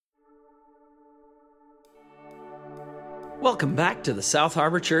Welcome back to the South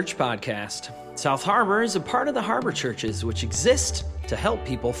Harbor Church podcast. South Harbor is a part of the Harbor Churches, which exist to help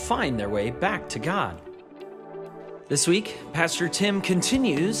people find their way back to God. This week, Pastor Tim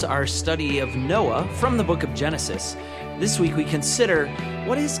continues our study of Noah from the book of Genesis. This week, we consider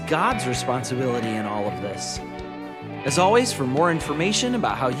what is God's responsibility in all of this. As always, for more information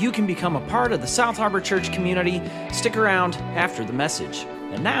about how you can become a part of the South Harbor Church community, stick around after the message.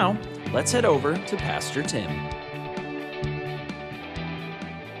 And now, let's head over to Pastor Tim.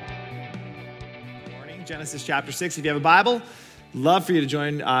 Genesis chapter 6. If you have a Bible, love for you to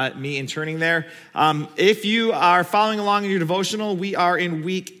join me in turning there. If you are following along in your devotional, we are in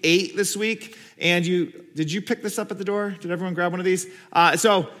week 8 this week. And did you pick this up at the door? Did everyone grab one of these?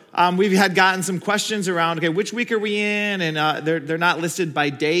 We've had gotten some questions around, okay, which week are we in? And they're not listed by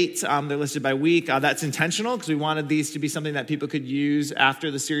date. They're listed by week. That's intentional because we wanted these to be something that people could use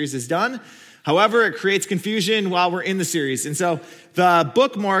after the series is done. However, it creates confusion while we're in the series. And so the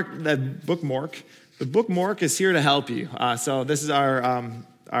bookmark is here to help you. So this is our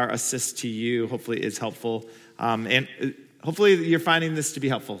assist to you. Hopefully it's helpful. And hopefully you're finding this to be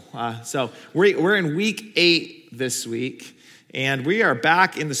helpful. So we're in week 8 this week, and we are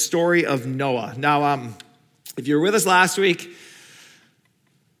back in the story of Noah. Now, if you were with us last week,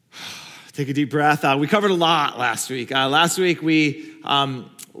 take a deep breath. We covered a lot last week. Last week we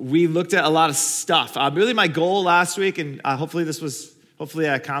looked at a lot of stuff. Really my goal last week, and hopefully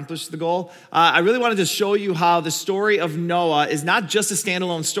I accomplished the goal. I really wanted to show you how the story of Noah is not just a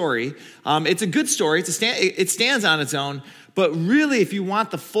standalone story. It's a good story. It stands on its own. But really, if you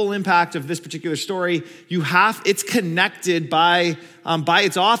want the full impact of this particular story, it's connected by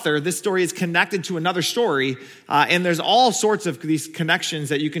its author. This story is connected to another story. And there's all sorts of these connections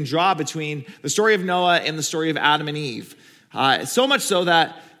that you can draw between the story of Noah and the story of Adam and Eve. So much so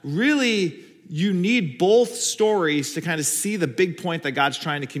that really, you need both stories to kind of see the big point that God's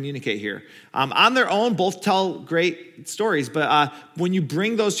trying to communicate here. On their own, both tell great stories, but when you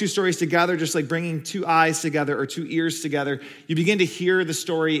bring those two stories together, just like bringing two eyes together or two ears together, you begin to hear the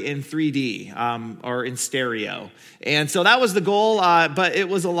story in 3D or in stereo. And so that was the goal, but it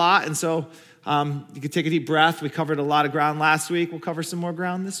was a lot, and so you could take a deep breath. We covered a lot of ground last week. We'll cover some more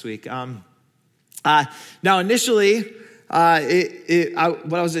ground this week. Now, initially, what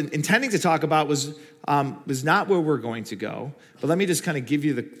I was intending to talk about was not where we're going to go, but let me just kind of give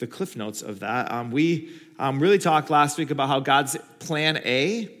you the cliff notes of that. We really talked last week about how God's plan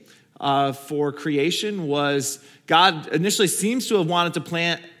A for creation was God initially seems to have wanted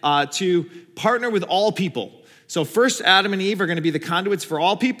to partner with all people. So first, Adam and Eve are going to be the conduits for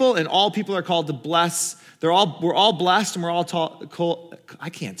all people, and all people are called to bless. We're all blessed, and we're all I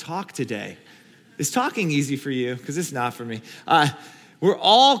can't talk today. Is talking easy for you? Because it's not for me. We're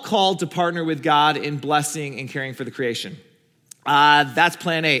all called to partner with God in blessing and caring for the creation. That's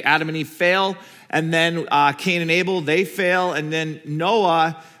plan A. Adam and Eve fail, and then Cain and Abel, they fail, and then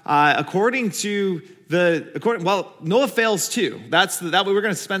Noah, Noah fails too. That way we're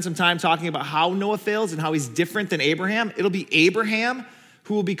going to spend some time talking about how Noah fails and how he's different than Abraham. It'll be Abraham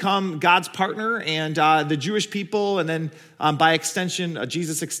who will become God's partner, and the Jewish people, and then by extension,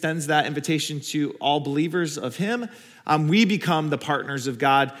 Jesus extends that invitation to all believers of him. We become the partners of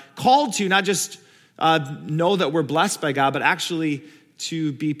God, called to not just know that we're blessed by God, but actually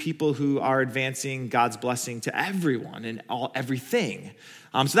to be people who are advancing God's blessing to everyone and everything.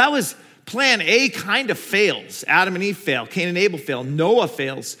 So that was plan A kind of fails. Adam and Eve fail. Cain and Abel fail. Noah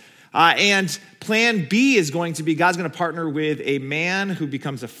fails. And plan B is going to be God's going to partner with a man who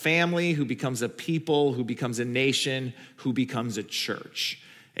becomes a family, who becomes a people, who becomes a nation, who becomes a church.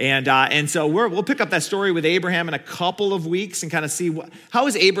 And so we'll pick up that story with Abraham in a couple of weeks and kind of see how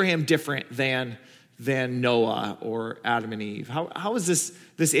is Abraham different than Noah or Adam and Eve? How is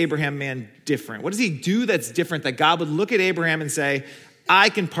this Abraham man different? What does he do that's different that God would look at Abraham and say, I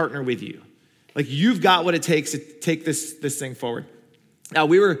can partner with you. Like you've got what it takes to take this thing forward. Now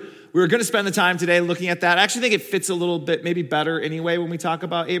we were going to spend the time today looking at that. I actually think it fits a little bit maybe better anyway when we talk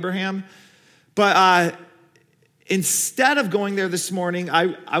about Abraham. But instead of going there this morning,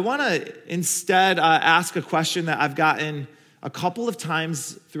 I want to instead ask a question that I've gotten a couple of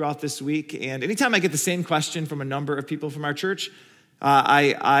times throughout this week. And anytime I get the same question from a number of people from our church,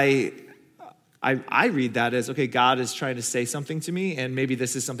 I read that as, okay, God is trying to say something to me, and maybe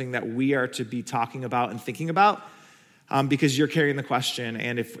this is something that we are to be talking about and thinking about. Because you're carrying the question.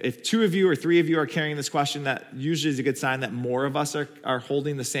 And if 2 of you or 3 of you are carrying this question, that usually is a good sign that more of us are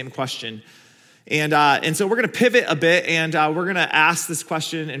holding the same question. And so we're going to pivot a bit, and we're going to ask this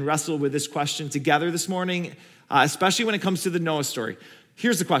question and wrestle with this question together this morning, especially when it comes to the Noah story.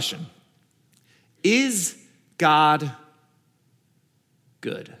 Here's the question. Is God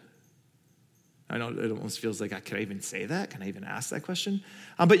good? I know it almost feels like, can I even say that? Can I even ask that question?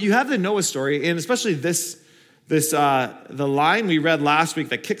 But you have the Noah story, and especially the line we read last week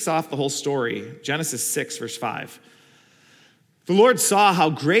that kicks off the whole story, Genesis 6, verse 5. The Lord saw how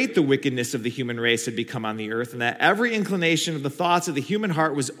great the wickedness of the human race had become on the earth, and that every inclination of the thoughts of the human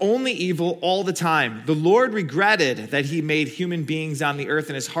heart was only evil all the time. The Lord regretted that he made human beings on the earth,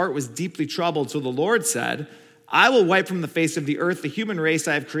 and his heart was deeply troubled. So the Lord said, I will wipe from the face of the earth the human race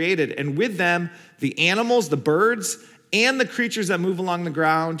I have created, and with them the animals, the birds, and the creatures that move along the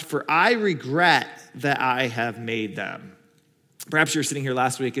ground, for I regret that I have made them. Perhaps you were sitting here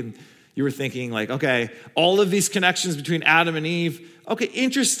last week and you were thinking like, okay, all of these connections between Adam and Eve, okay,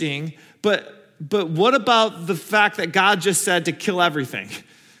 interesting, but what about the fact that God just said to kill everything?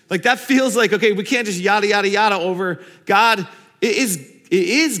 Like that feels like, okay, we can't just yada, yada, yada over God. It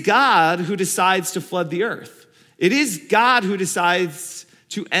is God who decides to flood the earth. It is God who decides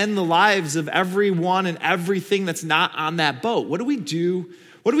to end the lives of everyone and everything that's not on that boat. What do we do?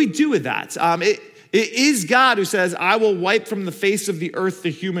 What do we do with that? It is God who says, I will wipe from the face of the earth the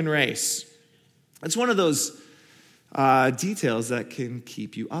human race. It's one of those details that can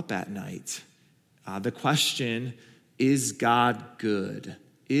keep you up at night. The question, is God good?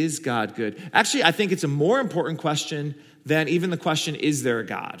 Is God good? Actually, I think it's a more important question than even the question, is there a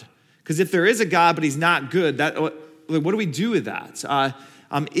God? Because if there is a God, but he's not good, what do we do with that?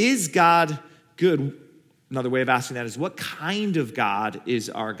 Is God good? Another way of asking that is, what kind of God is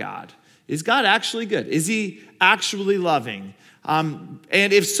our God? Is God actually good? Is he actually loving? And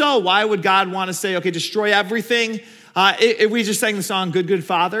if so, why would God want to say, okay, destroy everything? If we just sang the song, Good, Good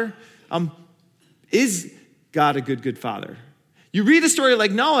Father, is God a good, good father? You read a story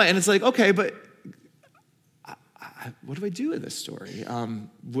like Noah, and it's like, okay, but what do I do with this story?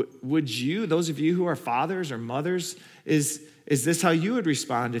 Would you, those of you who are fathers or mothers, is this how you would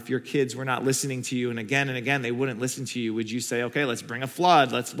respond if your kids were not listening to you and again they wouldn't listen to you? Would you say, okay, let's bring a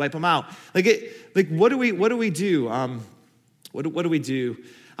flood, let's wipe them out? What do we do? What do we do?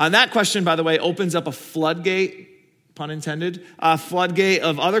 That question, by the way, opens up a floodgate, pun intended, a floodgate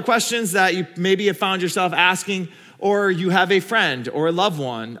of other questions that you maybe have found yourself asking, or you have a friend or a loved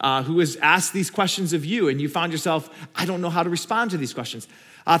one who has asked these questions of you, and you found yourself, I don't know how to respond to these questions.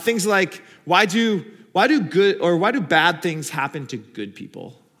 Things like, why do bad things happen to good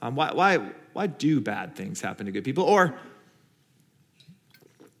people? Why do bad things happen to good people? Or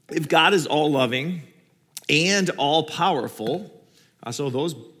if God is all loving and all powerful, so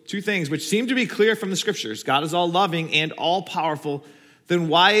those two things which seem to be clear from the scriptures, God is all loving and all powerful, then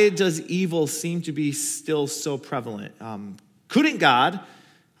why does evil seem to be still so prevalent? Couldn't God,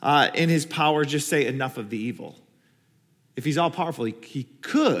 in his power, just say enough of the evil? If he's all powerful, he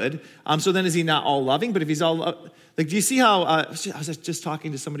could. So then is he not all loving? But if he's all, do you see how, I was just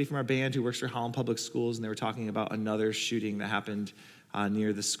talking to somebody from our band who works for Holland Public Schools, and they were talking about another shooting that happened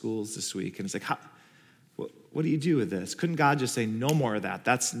near the schools this week. And it's like, what do you do with this? Couldn't God just say, no more of that?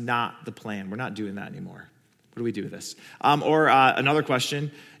 That's not the plan. We're not doing that anymore. What do we do with this? Or another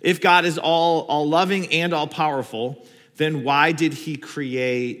question, if God is all loving and all powerful, then why did he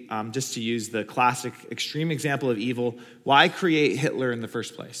create, just to use the classic extreme example of evil, why create Hitler in the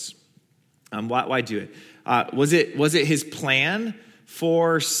first place? Why do it? Was it his plan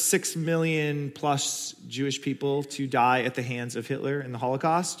for 6 million plus Jewish people to die at the hands of Hitler in the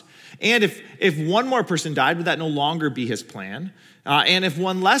Holocaust? And if one more person died, would that no longer be his plan? And if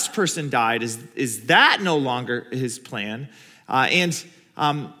one less person died, is that no longer his plan?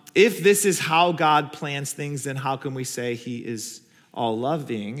 If this is how God plans things, then how can we say he is all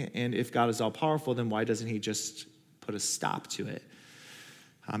loving? And if God is all powerful, then why doesn't he just put a stop to it?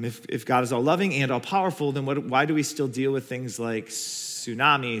 If God is all loving and all powerful, then why do we still deal with things like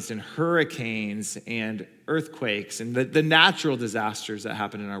tsunamis and hurricanes and earthquakes and the natural disasters that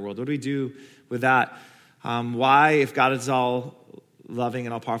happen in our world? What do we do with that? Why, if God is all loving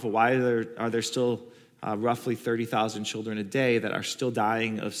and all powerful, why are there still roughly 30,000 children a day that are still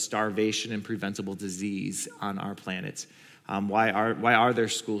dying of starvation and preventable disease on our planet? Why are there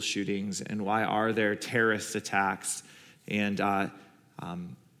school shootings, and why are there terrorist attacks? And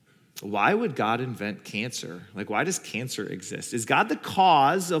why would God invent cancer? Why does cancer exist? Is God the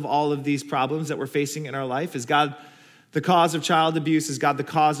cause of all of these problems that we're facing in our life? Is God the cause of child abuse? Is God the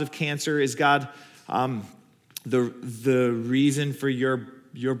cause of cancer? Is God the reason for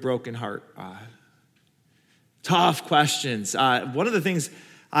your broken heart? Tough questions. One of the things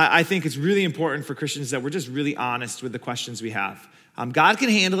I think it's really important for Christians that we're just really honest with the questions we have. God can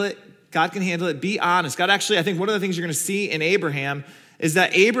handle it. God can handle it. Be honest. God actually, I think one of the things you're going to see in Abraham is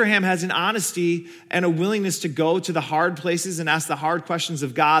that Abraham has an honesty and a willingness to go to the hard places and ask the hard questions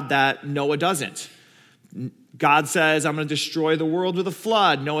of God that Noah doesn't. God says, I'm going to destroy the world with a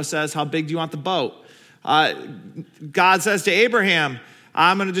flood. Noah says, how big do you want the boat? God says to Abraham,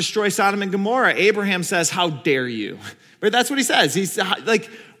 I'm going to destroy Sodom and Gomorrah. Abraham says, how dare you? Right? That's what he says. He's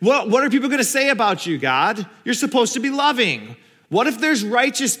like, what are people going to say about you, God? You're supposed to be loving. What if there's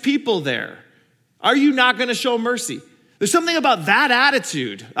righteous people there? Are you not going to show mercy? There's something about that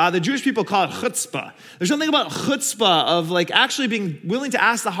attitude. The Jewish people call it chutzpah. There's something about chutzpah of like actually being willing to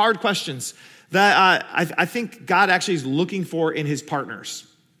ask the hard questions that I think God actually is looking for in his partners.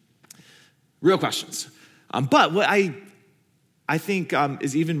 Real questions. But what I think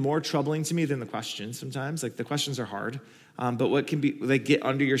is even more troubling to me than the questions sometimes, like the questions are hard, but what can be, they get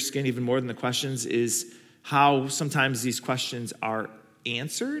under your skin even more than the questions is how sometimes these questions are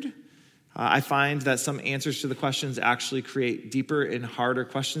answered. I find that some answers to the questions actually create deeper and harder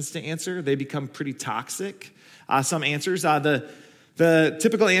questions to answer. They become pretty toxic. Some answers, the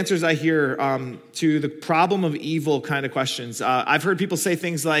typical answers I hear to the problem of evil kind of questions, I've heard people say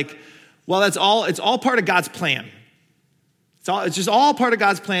things like, well, it's all part of God's plan. It's just all part of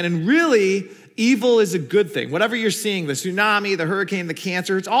God's plan. And really, evil is a good thing. Whatever you're seeing, the tsunami, the hurricane, the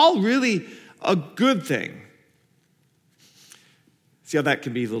cancer, it's all really a good thing. See how that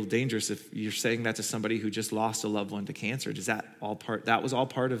can be a little dangerous if you're saying that to somebody who just lost a loved one to cancer. That was all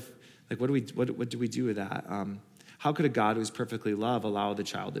part of, like, what do we do with that? How could a God who's perfectly love allow the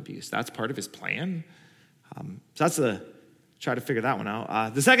child abuse? That's part of his plan. So try to figure that one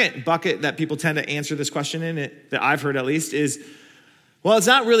out. The second bucket that people tend to answer this question in, that I've heard at least, is, well, it's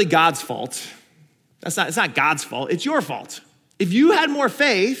not really God's fault. It's not God's fault. It's your fault. If you had more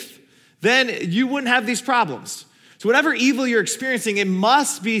faith, then you wouldn't have these problems. So whatever evil you're experiencing, it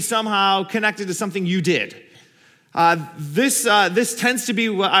must be somehow connected to something you did. This tends to be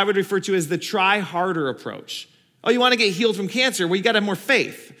what I would refer to as the try harder approach. Oh, you want to get healed from cancer? Well, you got to have more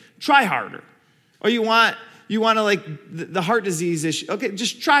faith. Try harder. Or you want to like the heart disease issue. Okay,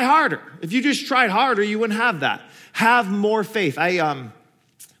 just try harder. If you just tried harder, you wouldn't have that. Have more faith. One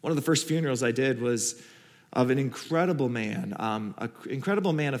of the first funerals I did was of an incredible man, an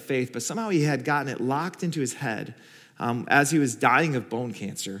incredible man of faith, but somehow he had gotten it locked into his head as he was dying of bone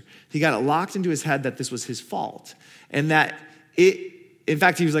cancer. He got it locked into his head that this was his fault, and that in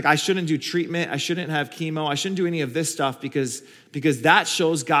fact, he was like, I shouldn't do treatment. I shouldn't have chemo. I shouldn't do any of this stuff because that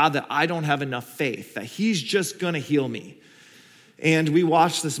shows God that I don't have enough faith, that he's just going to heal me. And we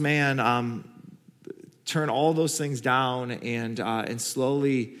watched this man turn all those things down and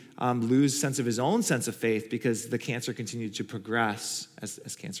slowly lose sense of his own sense of faith because the cancer continued to progress,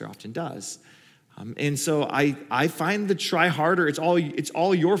 as cancer often does. And so I find the try harder, it's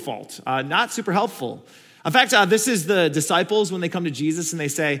all your fault, not super helpful. In fact, this is the disciples when they come to Jesus and they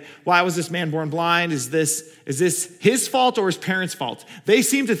say, why was this man born blind? Is this his fault or his parents' fault? They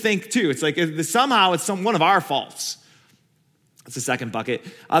seem to think too. It's like somehow it's one of our faults. That's the second bucket.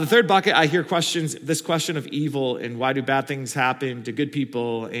 The third bucket, I hear this question of evil and why do bad things happen to good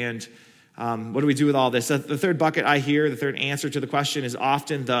people and what do we do with all this? The third bucket I hear, the third answer to the question is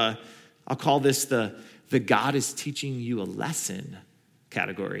often I'll call this the God is teaching you a lesson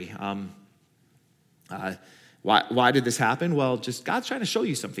category. Why did this happen? Well, just God's trying to show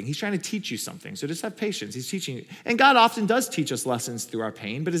you something. He's trying to teach you something. So just have patience. He's teaching you. And God often does teach us lessons through our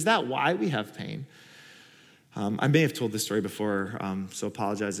pain, but is that why we have pain? I may have told this story before, so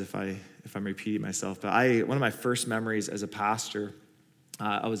apologize if I'm repeating myself. But one of my first memories as a pastor,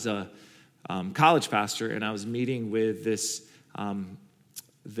 I was a college pastor, and I was meeting with this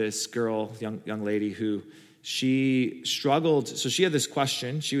girl, young lady who she struggled. So she had this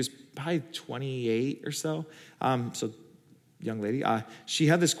question. She was probably 28 or so. So young lady, she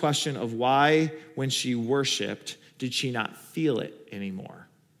had this question of why, when she worshiped, did she not feel it anymore?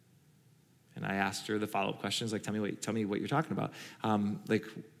 And I asked her the follow-up questions, like, tell me what you're talking about.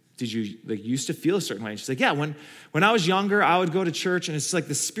 Did you used to feel a certain way? And she's like, yeah, when I was younger, I would go to church and it's like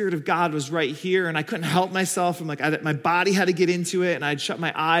the Spirit of God was right here and I couldn't help myself. I'm like, my body had to get into it and I'd shut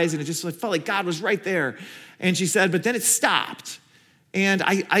my eyes and it just felt like God was right there. And she said, but then it stopped. And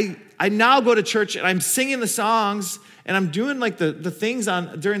I now go to church and I'm singing the songs and I'm doing like the things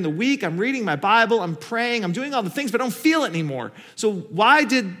during the week. I'm reading my Bible, I'm praying, I'm doing all the things, but I don't feel it anymore. So why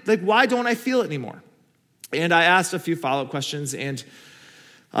don't I feel it anymore? And I asked a few follow-up questions and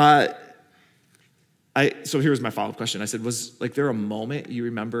so here's my follow-up question. I said, was there a moment you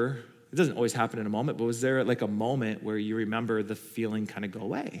remember? It doesn't always happen in a moment, but was there like a moment where you remember the feeling kind of go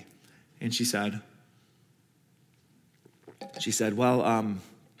away? And she said, well,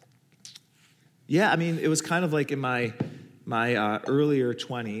 yeah, I mean, it was kind of like in my my earlier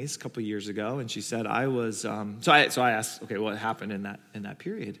 20s, a couple years ago, and she said I was. So I asked, okay, what happened in that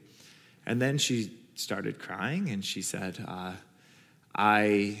period? And then she started crying, and she said,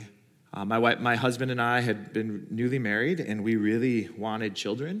 my husband and I had been newly married, and we really wanted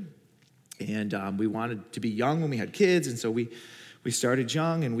children, and we wanted to be young when we had kids, and so we started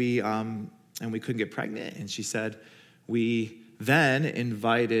young, and we couldn't get pregnant. And she said we then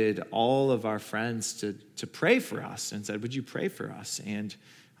invited all of our friends to pray for us and said, would you pray for us? And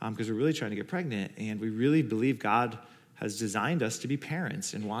because we're really trying to get pregnant, and we really believe God has designed us to be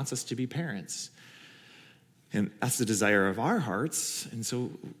parents and wants us to be parents. And that's the desire of our hearts. And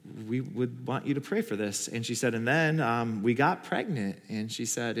so we would want you to pray for this. And she said, and then we got pregnant. And she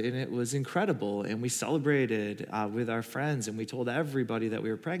said, and it was incredible. And we celebrated with our friends, and we told everybody that we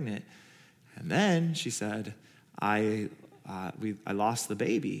were pregnant. And then she said, I lost the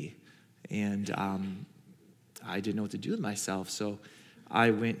baby, and I didn't know what to do with myself. So I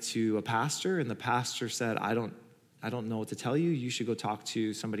went to a pastor, and the pastor said, I don't know what to tell you. You should go talk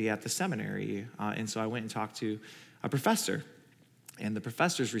to somebody at the seminary. And so I went and talked to a professor. And the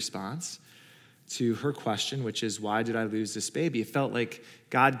professor's response to her question, which is, why did I lose this baby? It felt like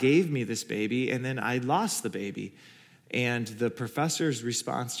God gave me this baby, and then I lost the baby. And the professor's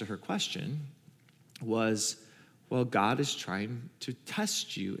response to her question was, well, God is trying to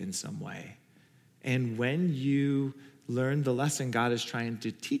test you in some way. And when you learn the lesson God is trying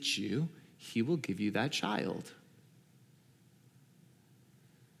to teach you, he will give you that child.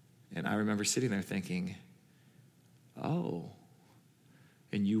 And I remember sitting there thinking, oh,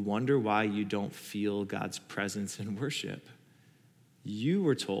 and you wonder why you don't feel God's presence in worship. You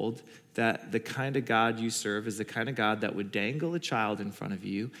were told that the kind of God you serve is the kind of God that would dangle a child in front of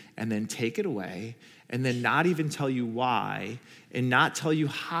you and then take it away and then not even tell you why and not tell you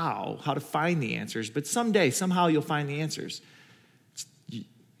how to find the answers, but someday, somehow you'll find the answers.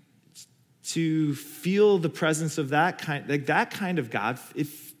 To feel the presence of that kind of God,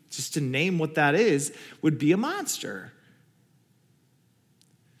 if just to name what that is, would be a monster.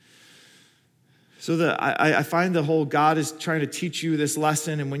 So I find the whole God is trying to teach you this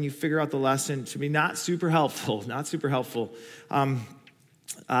lesson, and when you figure out the lesson, to be not super helpful.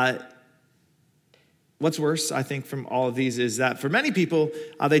 What's worse, I think, from all of these is that for many people,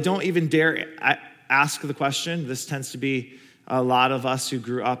 they don't even dare ask the question. This tends to be a lot of us who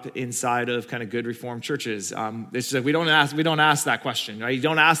grew up inside of kind of good Reformed churches. It's like we don't ask that question, right? You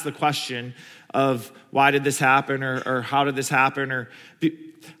don't ask the question of why did this happen or how did this happen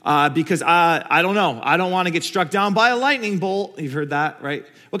because I don't know. I don't want to get struck down by a lightning bolt. You've heard that, right?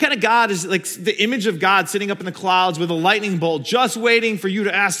 What kind of God is like the image of God sitting up in the clouds with a lightning bolt just waiting for you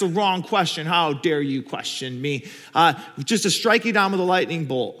to ask the wrong question? How dare you question me? Just to strike you down with a lightning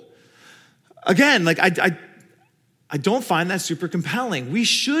bolt. Again, like I don't find that super compelling. We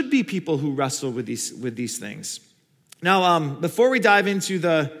should be people who wrestle with these things. Now, before we dive into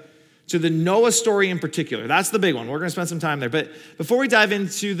the Noah story in particular, that's the big one. We're going to spend some time there. But before we dive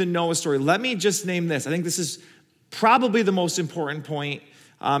into the Noah story, let me just name this. I think this is probably the most important point,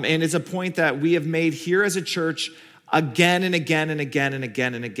 and it's a point that we have made here as a church again and again and again and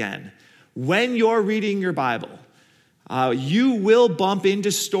again and again. When you're reading your Bible, you will bump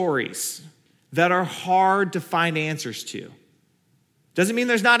into stories that are hard to find answers to. Doesn't mean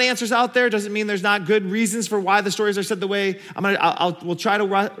there's not answers out there. Doesn't mean there's not good reasons for why the stories are said the way. We'll try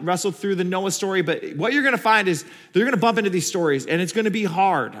to wrestle through the Noah story, but what you're going to find is you're going to bump into these stories, and it's going to be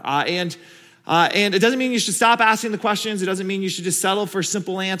hard. And it doesn't mean you should stop asking the questions. It doesn't mean you should just settle for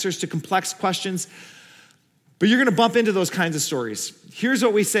simple answers to complex questions. But you're going to bump into those kinds of stories. Here's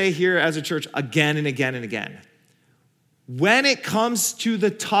what we say here as a church again and again and again. When it comes to the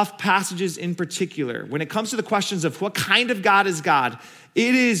tough passages in particular, when it comes to the questions of what kind of God is God,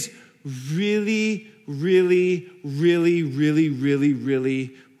 it is really, really, really, really, really,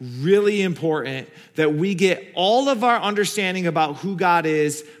 really, really important that we get all of our understanding about who God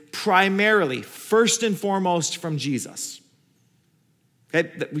is primarily, first and foremost, from Jesus.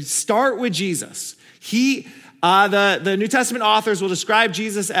 Okay? We start with Jesus. The New Testament authors will describe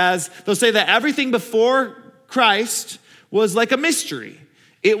Jesus as, they'll say that everything before Christ was like a mystery.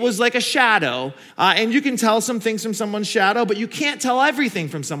 It was like a shadow. And you can tell some things from someone's shadow, but you can't tell everything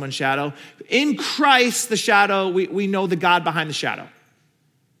from someone's shadow. In Christ, the shadow, we know the God behind the shadow.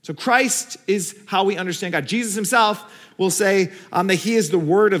 So Christ is how we understand God. Jesus himself will say that he is the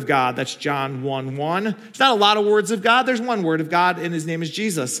Word of God. That's John 1:1. There's not a lot of words of God. There's one Word of God, and his name is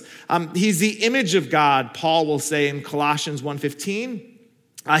Jesus. He's the image of God, Paul will say in Colossians 1:15.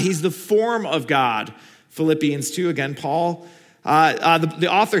 He's the form of God. Philippians 2, again, Paul. The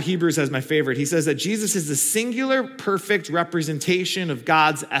author Hebrews has my favorite. He says that Jesus is the singular, perfect representation of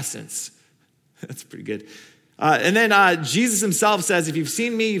God's essence. That's pretty good. And then Jesus himself says, if you've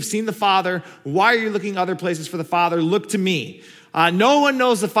seen me, you've seen the Father. Why are you looking other places for the Father? Look to me. No one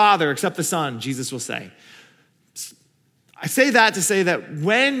knows the Father except the Son, Jesus will say. I say that to say that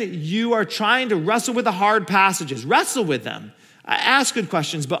when you are trying to wrestle with the hard passages, wrestle with them. Ask good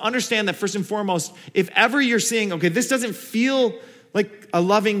questions, but understand that first and foremost, if ever you're seeing, okay, this doesn't feel like a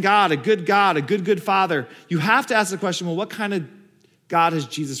loving God, a good Father, you have to ask the question, well, what kind of God has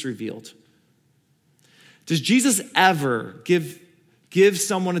Jesus revealed? Does Jesus ever give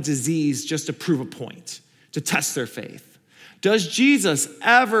someone a disease just to prove a point, to test their faith? Does Jesus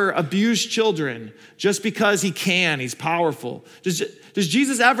ever abuse children just because he can, he's powerful? Does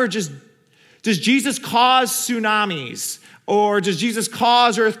Jesus cause tsunamis? Or does Jesus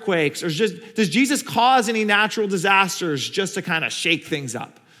cause earthquakes? Or does Jesus cause any natural disasters just to kind of shake things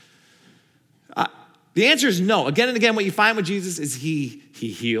up? The answer is no. Again and again, what you find with Jesus is he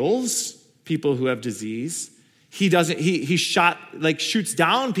heals people who have disease. He shoots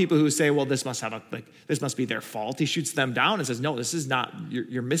down people who say, well, this must be their fault. He shoots them down and says, no, this is not,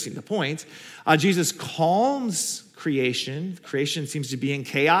 you're missing the point. Jesus calms creation. Creation seems to be in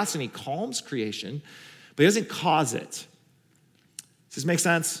chaos, and he calms creation, but he doesn't cause it. Does this make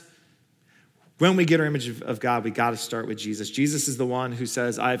sense? When we get our image of God, we got to start with Jesus. Jesus is the one who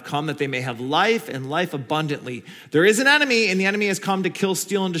says, I have come that they may have life and life abundantly. There is an enemy, and the enemy has come to kill,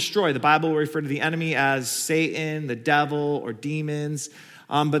 steal, and destroy. The Bible will refer to the enemy as Satan, the devil, or demons,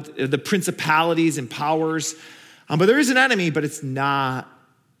 but the principalities and powers. But there is an enemy, but it's not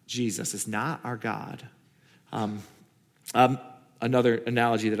Jesus. It's not our God. Another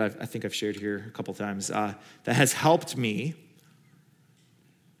analogy that I think I've shared here a couple times that has helped me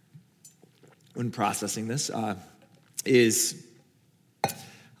when processing this is,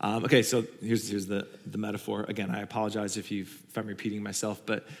 okay, so here's the metaphor. Again, I apologize if I'm repeating myself,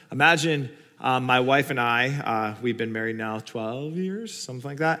 but imagine my wife and I, we've been married now 12 years, something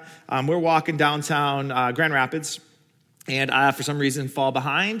like that. We're walking downtown Grand Rapids, and I, for some reason, fall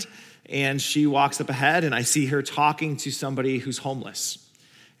behind, and she walks up ahead, and I see her talking to somebody who's homeless.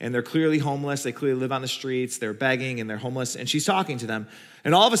 And they're clearly homeless. They clearly live on the streets. They're begging, and they're homeless. And she's talking to them.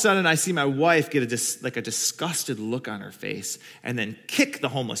 And all of a sudden, I see my wife get a disgusted look on her face and then kick the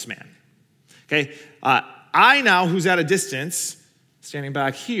homeless man. Okay? I now, who's at a distance, standing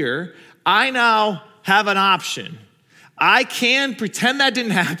back here, I now have an option. I can pretend that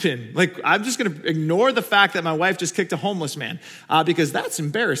didn't happen. I'm just going to ignore the fact that my wife just kicked a homeless man because that's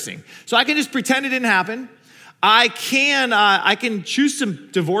embarrassing. So I can just pretend it didn't happen. I can choose to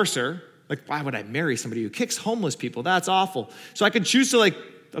divorce her. Why would I marry somebody who kicks homeless people? That's awful. So I could choose to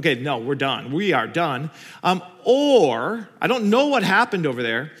okay, no, we're done. We are done. Or, I don't know what happened over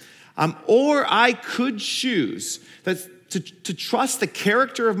there. Or I could choose to trust the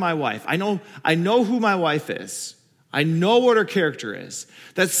character of my wife. I know who my wife is. I know what her character is.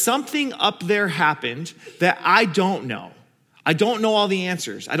 That something up there happened that I don't know. I don't know all the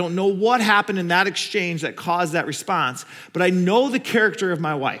answers. I don't know what happened in that exchange that caused that response, but I know the character of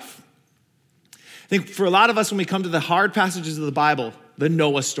my wife. I think for a lot of us, when we come to the hard passages of the Bible, the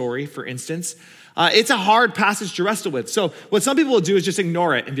Noah story, for instance, it's a hard passage to wrestle with. So what some people will do is just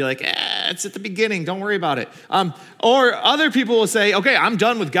ignore it and be like, it's at the beginning, don't worry about it. Or other people will say, okay, I'm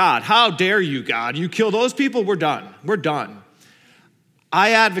done with God. How dare you, God? You kill those people, we're done. We're done.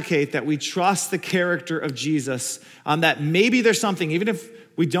 I advocate that we trust the character of Jesus, that maybe there's something, even if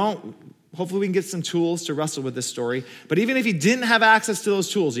we don't, hopefully we can get some tools to wrestle with this story, but even if you didn't have access to those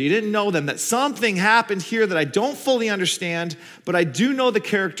tools, or you didn't know them, that something happened here that I don't fully understand, but I do know the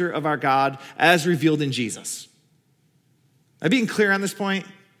character of our God as revealed in Jesus. Am I being clear on this point?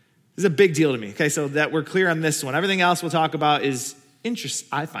 This is a big deal to me, okay, so that we're clear on this one. Everything else we'll talk about is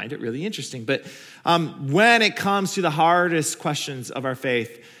I find it really interesting. But when it comes to the hardest questions of our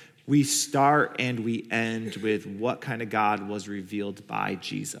faith, we start and we end with what kind of God was revealed by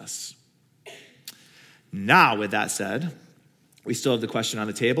Jesus. Now, with that said, we still have the question on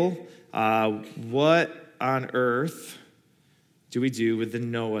the table. What on earth do we do with the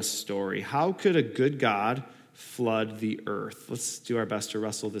Noah story? How could a good God flood the earth? Let's do our best to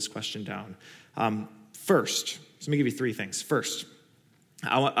wrestle this question down. First, let me give you three things. First,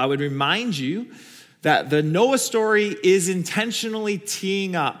 I would remind you that the Noah story is intentionally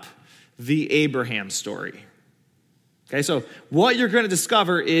teeing up the Abraham story. Okay, so what you're going to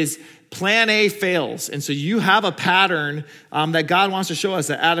discover is plan A fails. And so you have a pattern that God wants to show us,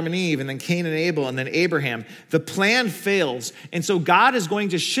 that Adam and Eve, and then Cain and Abel, and then Abraham. The plan fails. And so God is going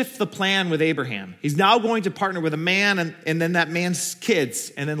to shift the plan with Abraham. He's now going to partner with a man and then that man's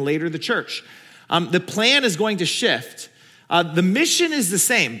kids, and then later the church. The plan is going to shift. The mission is the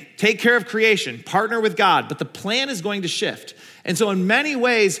same. Take care of creation, partner with God, but the plan is going to shift. And so in many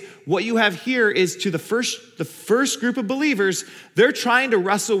ways, what you have here is to the first group of believers, they're trying to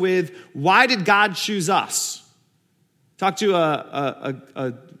wrestle with, why did God choose us? Talk to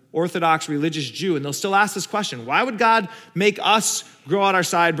a Orthodox religious Jew, and they'll still ask this question: why would God make us grow out our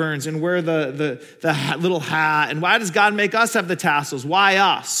sideburns and wear the little hat? And why does God make us have the tassels? Why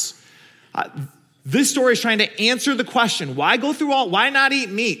us? This story is trying to answer the question: why go through why not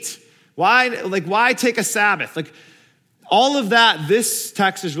eat meat? Why take a Sabbath? All of that, this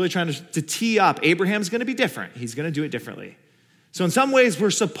text is really trying to tee up. Abraham's going to be different. He's going to do it differently. So in some ways,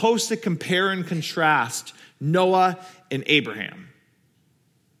 we're supposed to compare and contrast Noah and Abraham.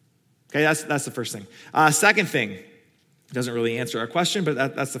 Okay, that's the first thing. Second thing, doesn't really answer our question, but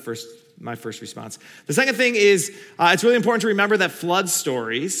that's my first response. The second thing is, it's really important to remember that flood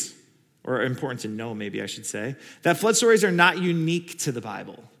stories, or important to know, maybe I should say, that flood stories are not unique to the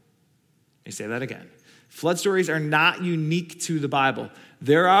Bible. Let me say that again. Flood stories are not unique to the Bible.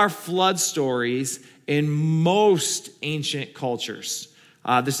 There are flood stories in most ancient cultures.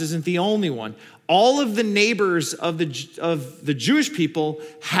 This isn't the only one. All of the neighbors of the Jewish people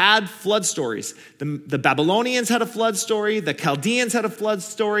had flood stories. The Babylonians had a flood story. The Chaldeans had a flood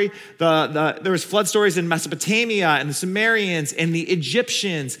story. There was flood stories in Mesopotamia and the Sumerians and the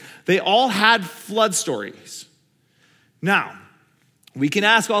Egyptians. They all had flood stories. Now, we can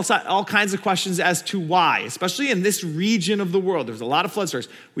ask all kinds of questions as to why, especially in this region of the world. There's a lot of flood stories.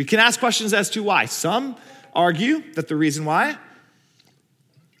 We can ask questions as to why. Some argue that the reason why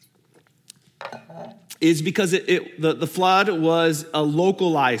is because the flood was a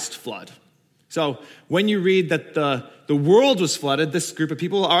localized flood. So when you read that the world was flooded, this group of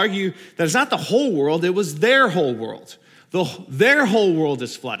people argue that it's not the whole world, it was their whole world. Their whole world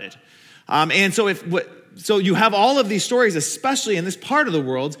is flooded. And so you have all of these stories, especially in this part of the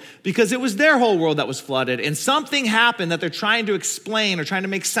world, because it was their whole world that was flooded, and something happened that they're trying to explain or trying to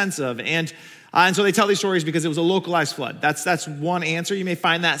make sense of. And so they tell these stories because it was a localized flood. That's one answer. You may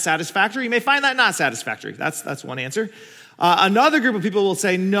find that satisfactory. You may find that not satisfactory. That's one answer. Another group of people will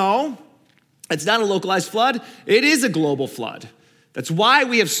say, no, it's not a localized flood. It is a global flood. That's why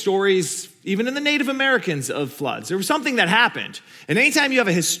we have stories, even in the Native Americans, of floods. There was something that happened. And anytime you have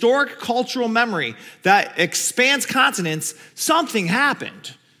a historic cultural memory that expands continents, something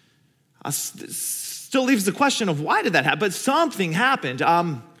happened. Still leaves the question of why did that happen, but something happened.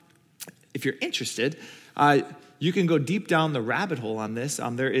 If you're interested, you can go deep down the rabbit hole on this.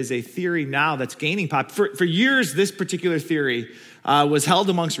 There is a theory now that's gaining pop. For years, this particular theory was held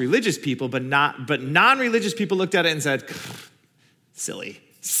amongst religious people, but non-religious people looked at it and said,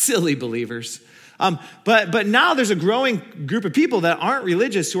 silly believers. But now there's a growing group of people that aren't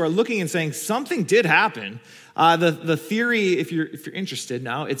religious who are looking and saying something did happen. The theory, if you're interested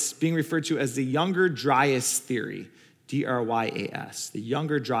now, it's being referred to as the Younger Dryas theory, Dryas, the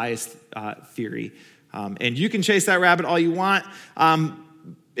Younger Dryas theory. And you can chase that rabbit all you want.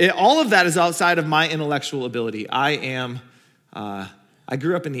 All of that is outside of my intellectual ability. I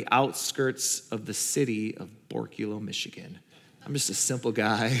grew up in the outskirts of the city of Borculo, Michigan. I'm just a simple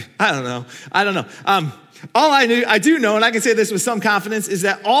guy. I don't know. All I do know, and I can say this with some confidence, is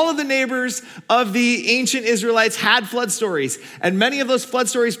that all of the neighbors of the ancient Israelites had flood stories, and many of those flood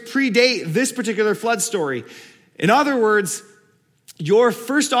stories predate this particular flood story. In other words, your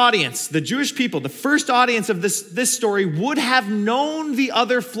first audience, the Jewish people, the first audience of this story would have known the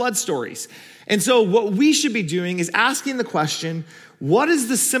other flood stories. And so what we should be doing is asking the question, what is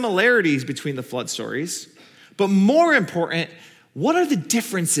the similarities between the flood stories? But more important, what are the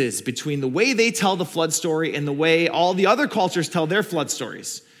differences between the way they tell the flood story and the way all the other cultures tell their flood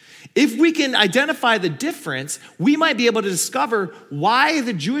stories? If we can identify the difference, we might be able to discover why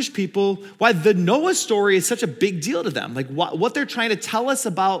the Jewish people, why the Noah story is such a big deal to them, like what they're trying to tell us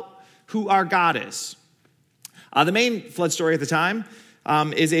about who our God is. The main flood story at the time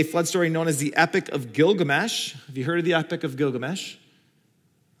is a flood story known as the Epic of Gilgamesh. Have you heard of the Epic of Gilgamesh?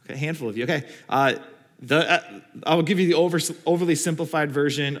 Okay, a handful of you. Okay. I will give you the overly simplified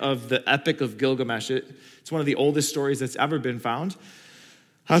version of the Epic of Gilgamesh. It's one of the oldest stories that's ever been found.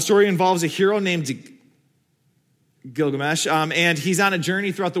 The story involves a hero named Gilgamesh, and he's on a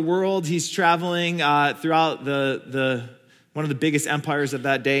journey throughout the world. He's traveling throughout one of the biggest empires of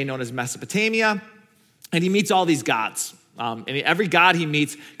that day, known as Mesopotamia. and he meets all these gods. And every god he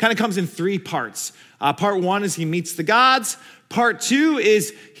meets kind of comes in three parts. Part one is he meets the gods. Part two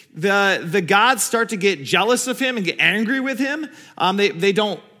is the gods start to get jealous of him and get angry with him. They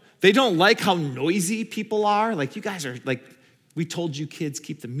don't like how noisy people are. Like, you guys are like, we told you kids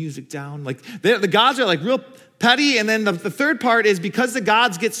keep the music down. Like, the gods are like real petty. And then the third part is because the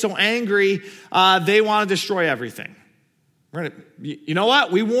gods get so angry, they want to destroy everything. You know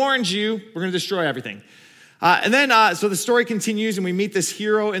what? We warned you. We're going to destroy everything. And then, so the story continues, and we meet this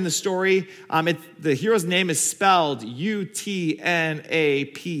hero in the story. The hero's name is spelled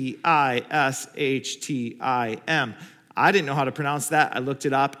Utnapishtim. I didn't know how to pronounce that. I looked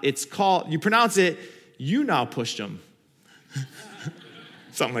it up. You pronounce it, you now pushed him.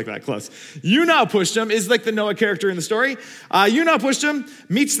 Something like that, close. Utnapishtim is like the Noah character in the story. Utnapishtim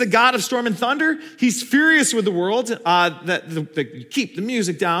meets the god of storm and thunder. He's furious with the world. Keep the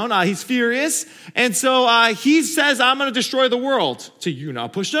music down. He's furious. And so he says, I'm going to destroy the world to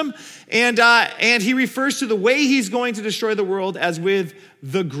Utnapishtim. And he refers to the way he's going to destroy the world as with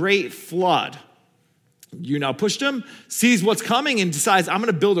the great flood. Utnapishtim sees what's coming and decides, I'm going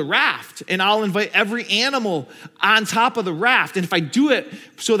to build a raft, and I'll invite every animal on top of the raft. And if I do it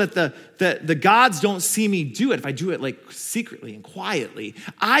so that the gods don't see me do it, if I do it like secretly and quietly,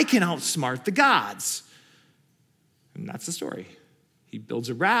 I can outsmart the gods. And that's the story. He builds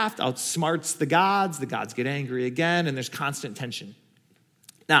a raft, outsmarts the gods get angry again, and there's constant tension.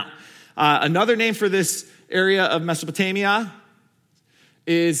 Now, another name for this area of Mesopotamia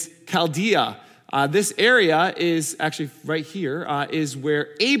is Chaldea. This area is actually right here, is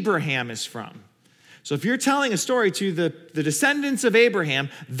where Abraham is from. So if you're telling a story to the descendants of Abraham,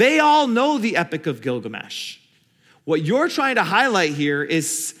 they all know the Epic of Gilgamesh. What you're trying to highlight here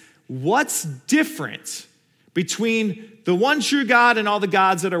is what's different between the one true God and all the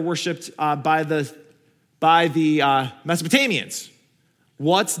gods that are worshipped by the Mesopotamians.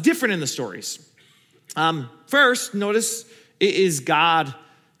 What's different in the stories? First, notice it is God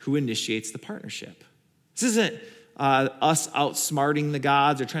who initiates the partnership. This isn't us outsmarting the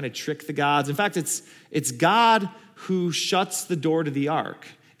gods or trying to trick the gods. In fact, it's God who shuts the door to the ark.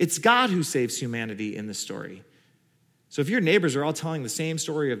 It's God who saves humanity in the story. So if your neighbors are all telling the same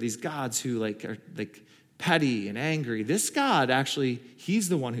story of these gods who are petty and angry, this God actually, he's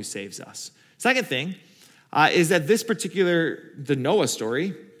the one who saves us. Second thing is that the Noah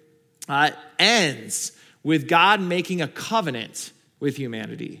story ends with God making a covenant with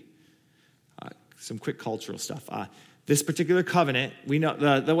humanity. Some quick cultural stuff. This particular covenant, we know,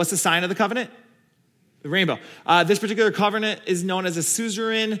 what's the sign of the covenant? The rainbow. This particular covenant is known as a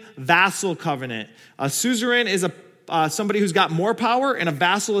suzerain vassal covenant. A suzerain is somebody who's got more power, and a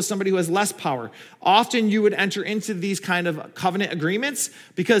vassal is somebody who has less power. Often you would enter into these kind of covenant agreements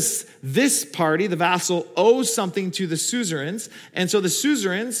because this party, the vassal, owes something to the suzerains, and so the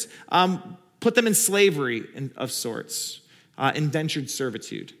suzerains put them in slavery of sorts. Indentured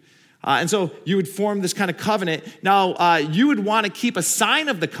servitude. And so you would form this kind of covenant. Now, you would want to keep a sign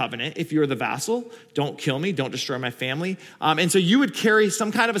of the covenant if you're the vassal. Don't kill me. Don't destroy my family. And so you would carry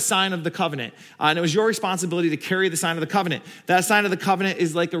some kind of a sign of the covenant. And it was your responsibility to carry the sign of the covenant. That sign of the covenant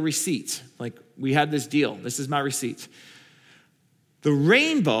is like a receipt. Like, we had this deal. This is my receipt. The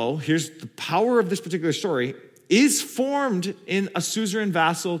rainbow, here's the power of this particular story, is formed in a suzerain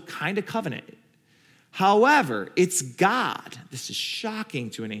vassal kind of covenant. However, it's God. This is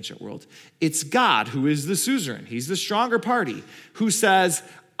shocking to an ancient world. It's God who is the suzerain. He's the stronger party who says,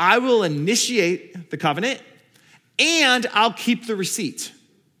 I will initiate the covenant and I'll keep the receipt.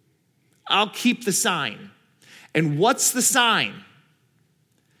 I'll keep the sign. And what's the sign?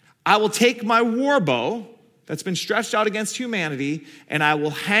 I will take my war bow that's been stretched out against humanity and I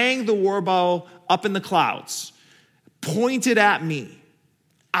will hang the war bow up in the clouds, pointed at me.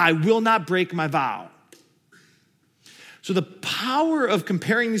 I will not break my vow. So the power of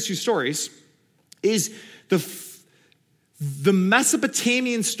comparing these two stories is the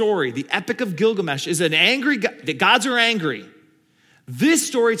Mesopotamian story, the Epic of Gilgamesh, is an angry God. The gods are angry. This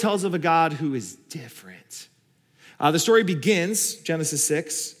story tells of a God who is different. The story begins, Genesis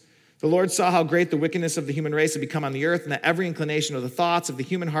 6. The Lord saw how great the wickedness of the human race had become on the earth, and that every inclination of the thoughts of the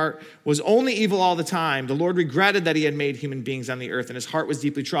human heart was only evil all the time. The Lord regretted that he had made human beings on the earth, and his heart was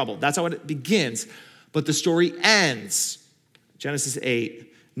deeply troubled. That's how it begins. But the story ends, Genesis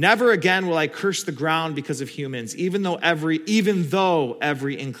 8. Never again will I curse the ground because of humans, even though every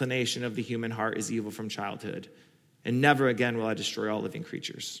inclination of the human heart is evil from childhood. And never again will I destroy all living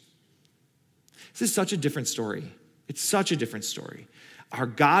creatures. This is such a different story. It's such a different story. Our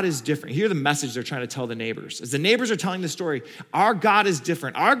God is different. Hear the message they're trying to tell the neighbors. As the neighbors are telling the story, our God is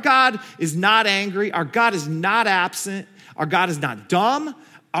different. Our God is not angry. Our God is not absent. Our God is not dumb.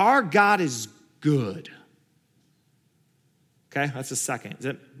 Our God is good. Okay, that's the second.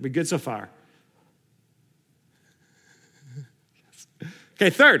 Is we good so far? Okay,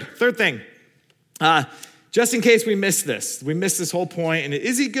 third thing. Just in case we missed this whole point, and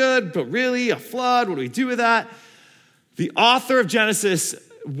is he good, but really a flood? What do we do with that? The author of Genesis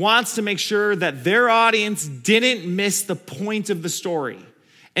wants to make sure that their audience didn't miss the point of the story.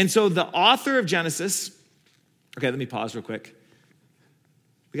 And so the author of Genesis, okay, let me pause real quick.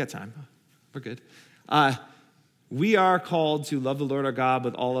 We got time. We're good. We are called to love the Lord our God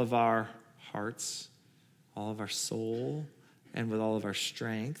with all of our hearts, all of our soul, and with all of our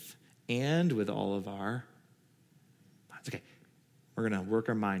strength, and with all of our minds. Okay. We're going to work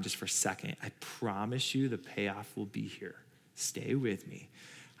our mind just for a second. I promise you the payoff will be here. Stay with me.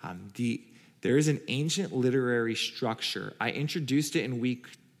 There is an ancient literary structure. I introduced it in week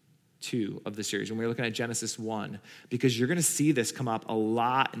 2 of the series when we were looking at Genesis 1, because you're going to see this come up a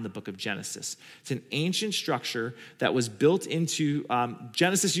lot in the book of Genesis. It's an ancient structure that was built into,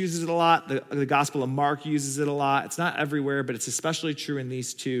 Genesis uses it a lot. The Gospel of Mark uses it a lot. It's not everywhere, but it's especially true in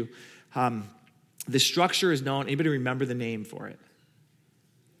these two. The structure is known. Anybody remember the name for it?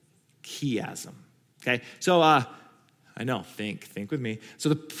 Chiasm. Okay, so I know, think with me.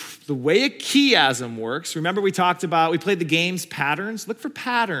 So the way a chiasm works, remember we played the games patterns? Look for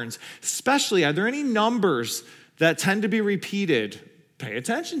patterns, especially, are there any numbers that tend to be repeated? Pay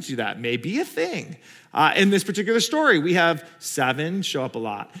attention to that, may be a thing. In this particular story, we have 7 show up a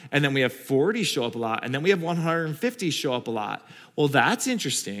lot, and then we have 40 show up a lot, and then we have 150 show up a lot. Well, that's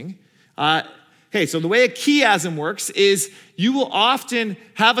interesting. Okay, so the way a chiasm works is you will often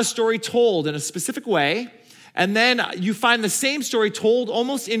have a story told in a specific way, and then you find the same story told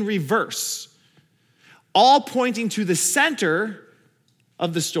almost in reverse, all pointing to the center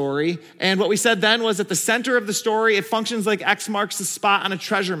of the story. And what we said then was at the center of the story, it functions like X marks the spot on a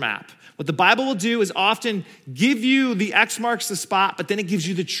treasure map. What the Bible will do is often give you the X marks the spot, but then it gives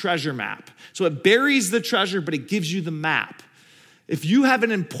you the treasure map. So it buries the treasure, but it gives you the map. If you have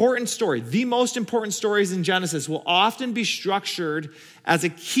an important story, the most important stories in Genesis will often be structured as a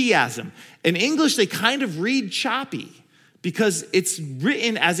chiasm. In English, they kind of read choppy because it's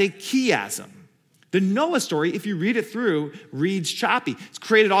written as a chiasm. The Noah story, if you read it through, reads choppy. It's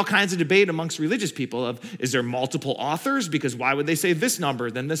created all kinds of debate amongst religious people of, is there multiple authors? Because why would they say this number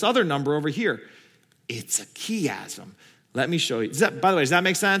than this other number over here? It's a chiasm. Let me show you. By the way, does that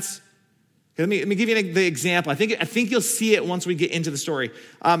make sense? Let me give you the example. I think you'll see it once we get into the story.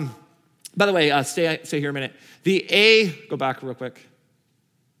 By the way, stay here a minute. Go back real quick.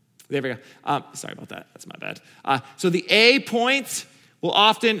 There we go. Sorry about that. That's my bad. So the A point will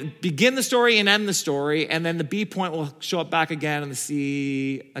often begin the story and end the story, and then the B point will show up back again, and the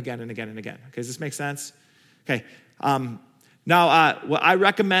C again and again and again. Okay, does this make sense? Okay. Now, what I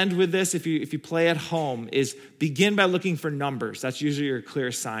recommend with this, if you play at home, is begin by looking for numbers. That's usually your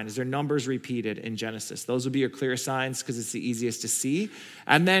clear sign. Is there numbers repeated in Genesis? Those will be your clear signs because it's the easiest to see.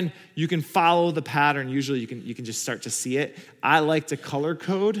 And then you can follow the pattern. Usually you can just start to see it. I like to color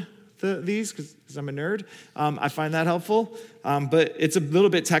code these because I'm a nerd. I find that helpful. But it's a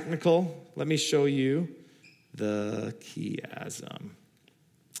little bit technical. Let me show you the chiasm.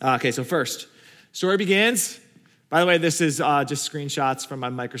 Okay, so first, story begins. By the way, this is just screenshots from my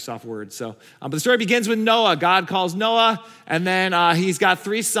Microsoft Word. So, but the story begins with Noah. God calls Noah, and then he's got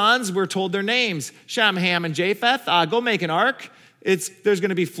 3 sons. We're told their names: Shem, Ham, and Japheth. Go make an ark. There's going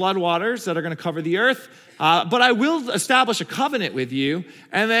to be flood waters that are going to cover the earth. But I will establish a covenant with you.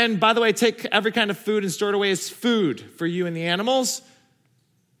 And then, by the way, take every kind of food and store it away as food for you and the animals.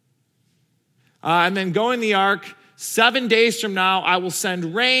 And then go in the ark. 7 days from now, I will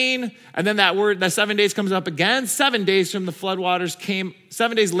send rain. And then that 7 days comes up again. 7 days from the floodwaters came.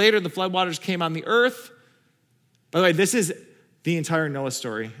 7 days later, the floodwaters came on the earth. By the way, this is the entire Noah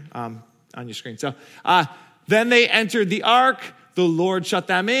story on your screen. So then they entered the ark. The Lord shut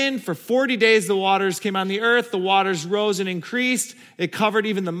them in. For 40 days, the waters came on the earth. The waters rose and increased. It covered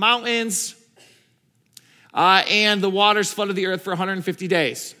even the mountains. And the waters flooded the earth for 150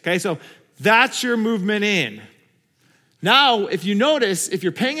 days. Okay, so that's your movement in. Now, if you notice, if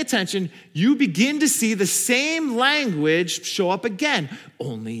you're paying attention, you begin to see the same language show up again,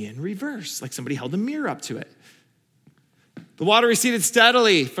 only in reverse, like somebody held a mirror up to it. The water receded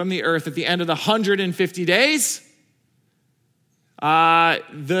steadily from the earth at the end of the 150 days.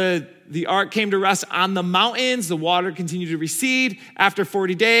 The ark came to rest on the mountains. The water continued to recede. After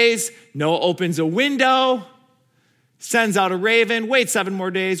 40 days, Noah opens a window. sends out a raven, wait 7 more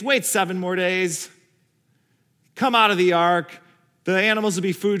days, wait 7 more days. Come out of the ark. The animals will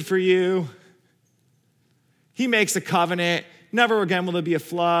be food for you. He makes a covenant. Never again will there be a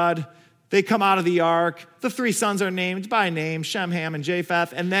flood. They come out of the ark. The 3 sons are named by name, Shem, Ham, and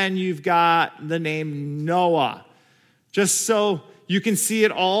Japheth. And then you've got the name Noah. Just so you can see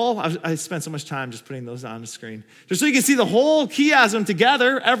it all. I spent so much time just putting those on the screen. Just so you can see the whole chiasm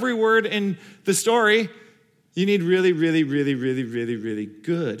together, every word in the story. You need really, really, really, really, really, really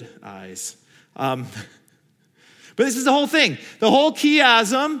good eyes. But this is the whole thing. The whole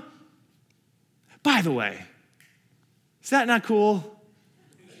chiasm. By the way, is that not cool?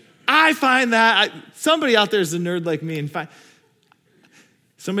 I find that, somebody out there is a nerd like me. And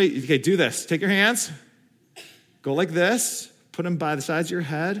okay, do this. Take your hands. Go like this. Put them by the sides of your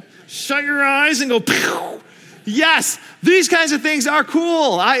head. Shut your eyes and go, pew! Yes, these kinds of things are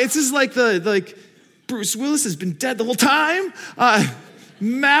cool. It's just like Bruce Willis has been dead the whole time.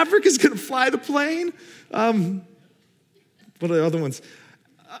 Maverick is going to fly the plane. What are the other ones?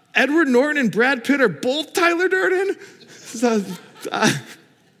 Edward Norton and Brad Pitt are both Tyler Durden.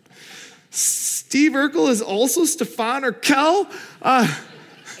 Steve Urkel is also Stefan or Kel.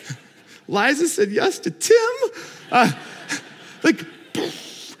 Liza said yes to Tim.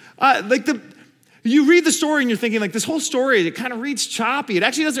 You read the story and you're thinking this whole story, it kind of reads choppy. It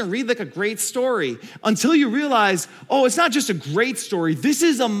actually doesn't read like a great story until you realize, it's not just a great story. This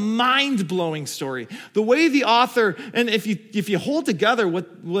is a mind-blowing story. The way the author, and if you hold together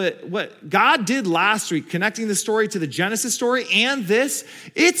what God did last week, connecting the story to the Genesis story and this,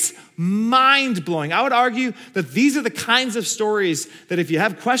 it's mind-blowing. I would argue that these are the kinds of stories that if you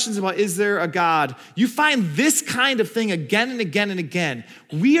have questions about is there a God, you find this kind of thing again and again and again.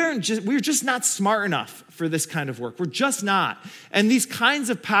 We're just not smart enough for this kind of work. We're just not. And these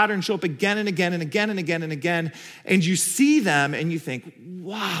kinds of patterns show up again and again and again and again and again, and you see them and you think,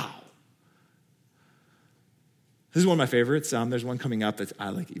 wow. This is one of my favorites. There's one coming up that I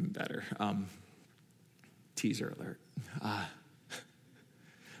like even better. Teaser alert.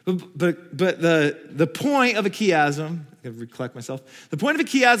 But the point of a chiasm, I gotta recollect myself. The point of a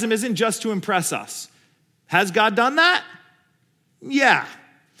chiasm isn't just to impress us. Has God done that? Yeah.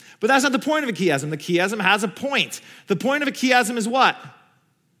 But that's not the point of a chiasm. The chiasm has a point. The point of a chiasm is what?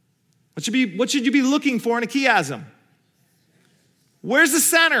 What should you be looking for in a chiasm? Where's the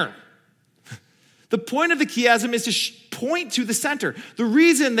center? The point of the chiasm is to point to the center. The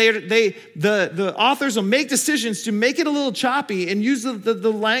reason the authors will make decisions to make it a little choppy and use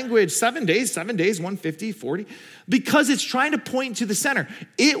the language 7 days, 150, 40, because it's trying to point to the center.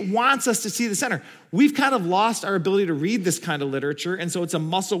 It wants us to see the center. We've kind of lost our ability to read this kind of literature, and so it's a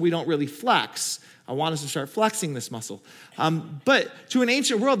muscle we don't really flex. I want us to start flexing this muscle. But to an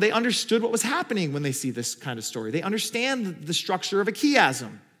ancient world, they understood what was happening when they see this kind of story. They understand the structure of a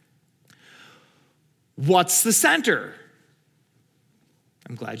chiasm. What's the center?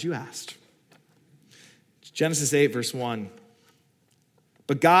 I'm glad you asked. Genesis 8, verse 1.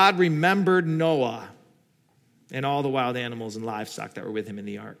 But God remembered Noah and all the wild animals and livestock that were with him in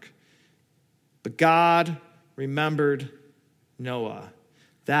the ark. But God remembered Noah.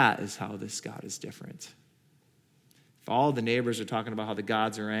 That is how this God is different. If all the neighbors are talking about how the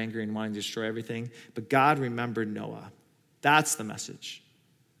gods are angry and wanting to destroy everything, but God remembered Noah. That's the message.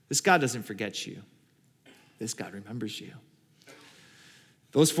 This God doesn't forget you. This God remembers you.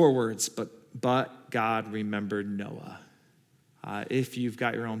 Those 4 words, but God remembered Noah. If you've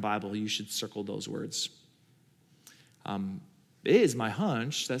got your own Bible, you should circle those words. It is my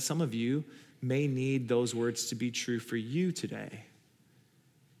hunch that some of you may need those words to be true for you today.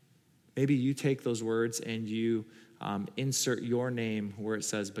 Maybe you take those words and you insert your name where it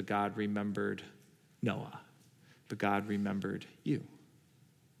says, but God remembered Noah. But God remembered you.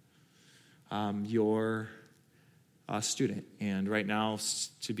 You're a student. And right now,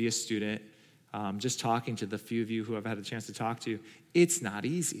 to be a student, just talking to the few of you who I've had a chance to talk to, it's not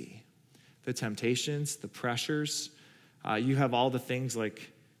easy. The temptations, the pressures, you have all the things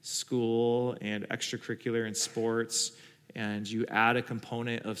like school and extracurricular and sports, and you add a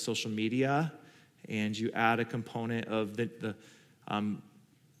component of social media, and you add a component of the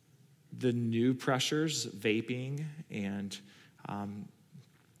new pressures, vaping, and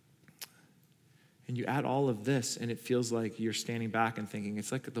you add all of this, and it feels like you're standing back and thinking,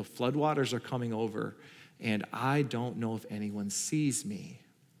 it's like the floodwaters are coming over, and I don't know if anyone sees me.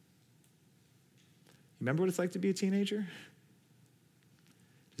 Remember what it's like to be a teenager?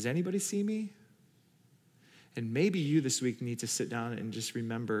 Does anybody see me? And maybe you this week need to sit down and just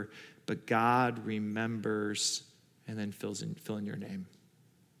remember, but God remembers, and then fill in your name.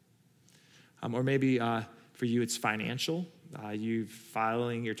 Or maybe For you, it's financial. You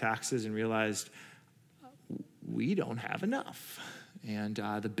filing your taxes and realized we don't have enough. And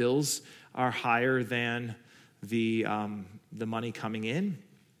the bills are higher than the money coming in.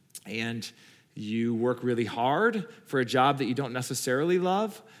 And you work really hard for a job that you don't necessarily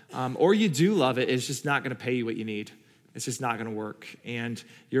love, or you do love it. It's just not going to pay you what you need. It's just not going to work. And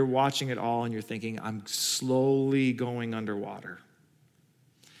you're watching it all and you're thinking, I'm slowly going underwater.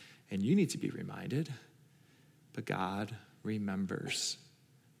 And you need to be reminded, but God remembers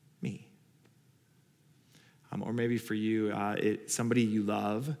me. Or maybe for you, somebody you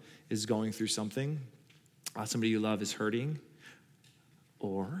love is going through something. Somebody you love is hurting.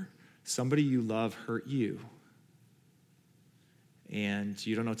 Or somebody you love hurt you. And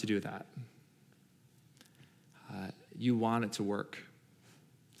you don't know what to do with that. You want it to work.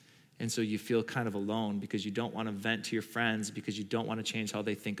 And so you feel kind of alone because you don't want to vent to your friends because you don't want to change how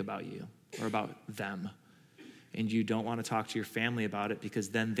they think about you or about them. And you don't want to talk to your family about it because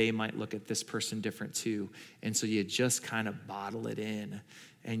then they might look at this person different too. And so you just kind of bottle it in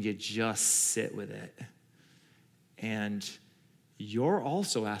and you just sit with it. And you're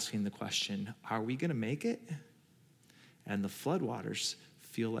also asking the question, are we going to make it? And the floodwaters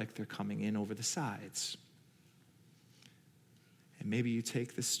feel like they're coming in over the sides. And maybe you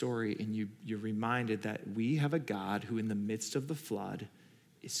take this story and you're reminded that we have a God who in the midst of the flood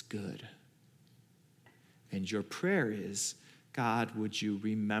is good. And your prayer is, God, would you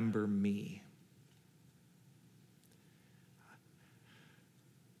remember me?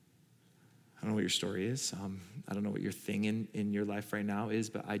 I don't know what your story is. I don't know what your thing in your life right now is,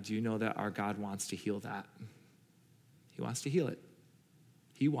 but I do know that our God wants to heal that. He wants to heal it.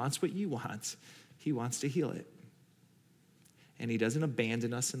 He wants what you want. He wants to heal it. And he doesn't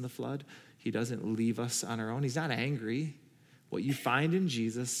abandon us in the flood. He doesn't leave us on our own. He's not angry. What you find in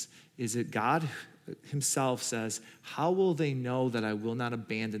Jesus is that God himself says, how will they know that I will not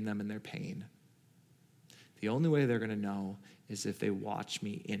abandon them in their pain? The only way they're going to know is if they watch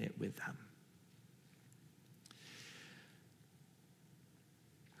me in it with them.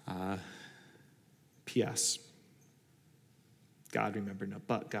 P.S. God remembered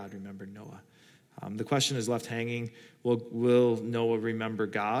Noah. The question is left hanging. Will Noah remember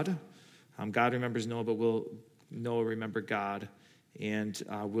God? God remembers Noah, but will Noah remember God? And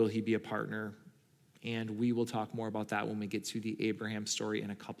will he be a partner? And we will talk more about that when we get to the Abraham story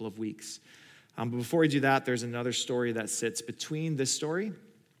in a couple of weeks. But before we do that, there's another story that sits between this story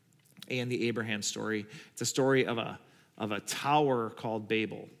and the Abraham story. It's a story of a tower called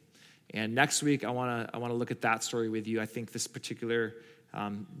Babel. And next week, I want to look at that story with you. I think this particular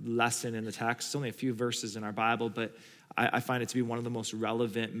lesson in the text, it's only a few verses in our Bible, but I find it to be one of the most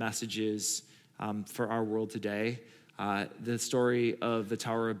relevant messages for our world today. The story of the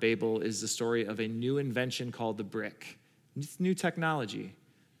Tower of Babel is the story of a new invention called the brick. It's new technology.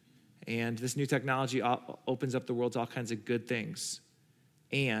 And this new technology opens up the world to all kinds of good things.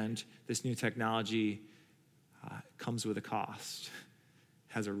 And this new technology comes with a cost,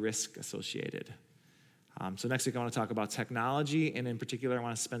 has a risk associated. So next week I want to talk about technology, and in particular I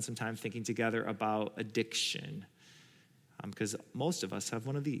want to spend some time thinking together about addiction, because most of us have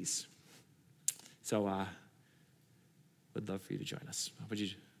one of these. So would love for you to join us. Would you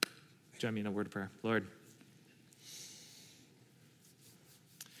join me in a word of prayer? Lord,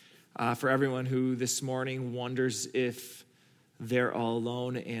 for everyone who this morning wonders if they're all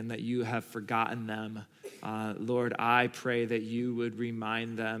alone and that you have forgotten them, Lord, I pray that you would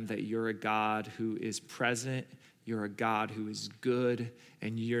remind them that you're a God who is present, you're a God who is good,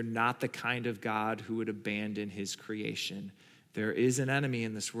 and you're not the kind of God who would abandon his creation. There is an enemy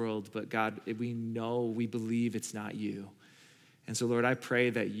in this world, but God, we believe it's not you. And so, Lord, I pray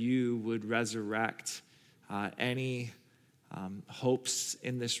that you would resurrect any hopes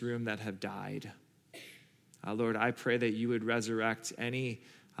in this room that have died. Lord, I pray that you would resurrect any,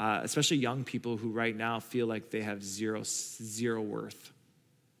 especially young people who right now feel like they have zero worth.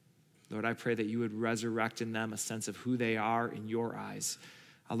 Lord, I pray that you would resurrect in them a sense of who they are in your eyes.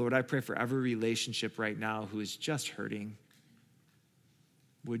 Lord, I pray for every relationship right now who is just hurting.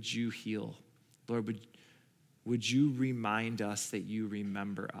 Would you heal? Lord, would you remind us that you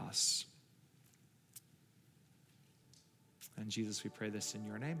remember us? And Jesus, we pray this in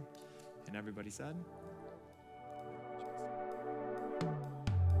your name. And everybody said...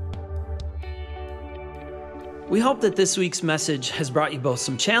 We hope that this week's message has brought you both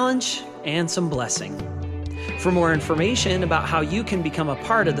some challenge and some blessing. For more information about how you can become a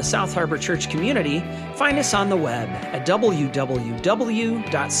part of the South Harbor Church community, find us on the web at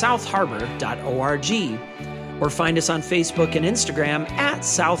www.southharbor.org or find us on Facebook and Instagram at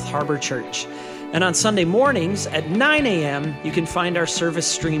South Harbor Church. And on Sunday mornings at 9 a.m., you can find our service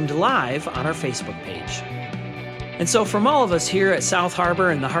streamed live on our Facebook page. And so from all of us here at South Harbor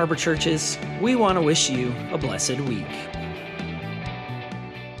and the Harbor Churches, we want to wish you a blessed week.